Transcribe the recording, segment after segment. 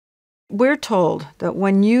we're told that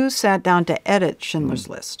when you sat down to edit Schindler's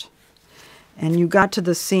List, and you got to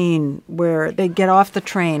the scene where they get off the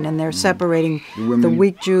train and they're separating the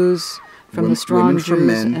weak Jews from the strong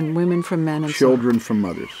Jews and women from men and children from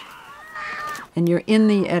mothers. And you're in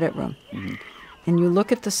the edit room, and you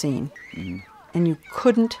look at the scene, and you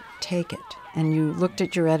couldn't take it. And you looked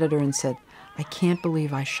at your editor and said, I can't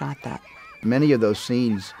believe I shot that. Many of those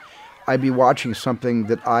scenes, I'd be watching something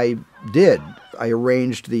that I did. I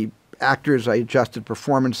arranged the actors, I adjusted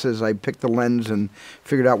performances, I picked the lens and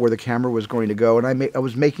figured out where the camera was going to go. And I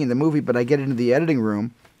was making the movie, but I get into the editing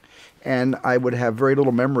room, and I would have very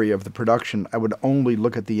little memory of the production. I would only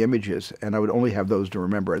look at the images, and I would only have those to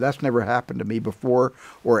remember. That's never happened to me before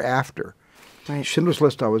or after. Right. Schindler's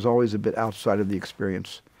List, I was always a bit outside of the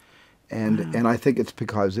experience. And I think it's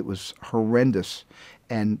because it was horrendous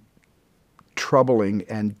and troubling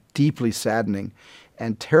and deeply saddening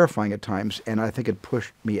and terrifying at times, and I think it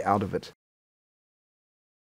pushed me out of it.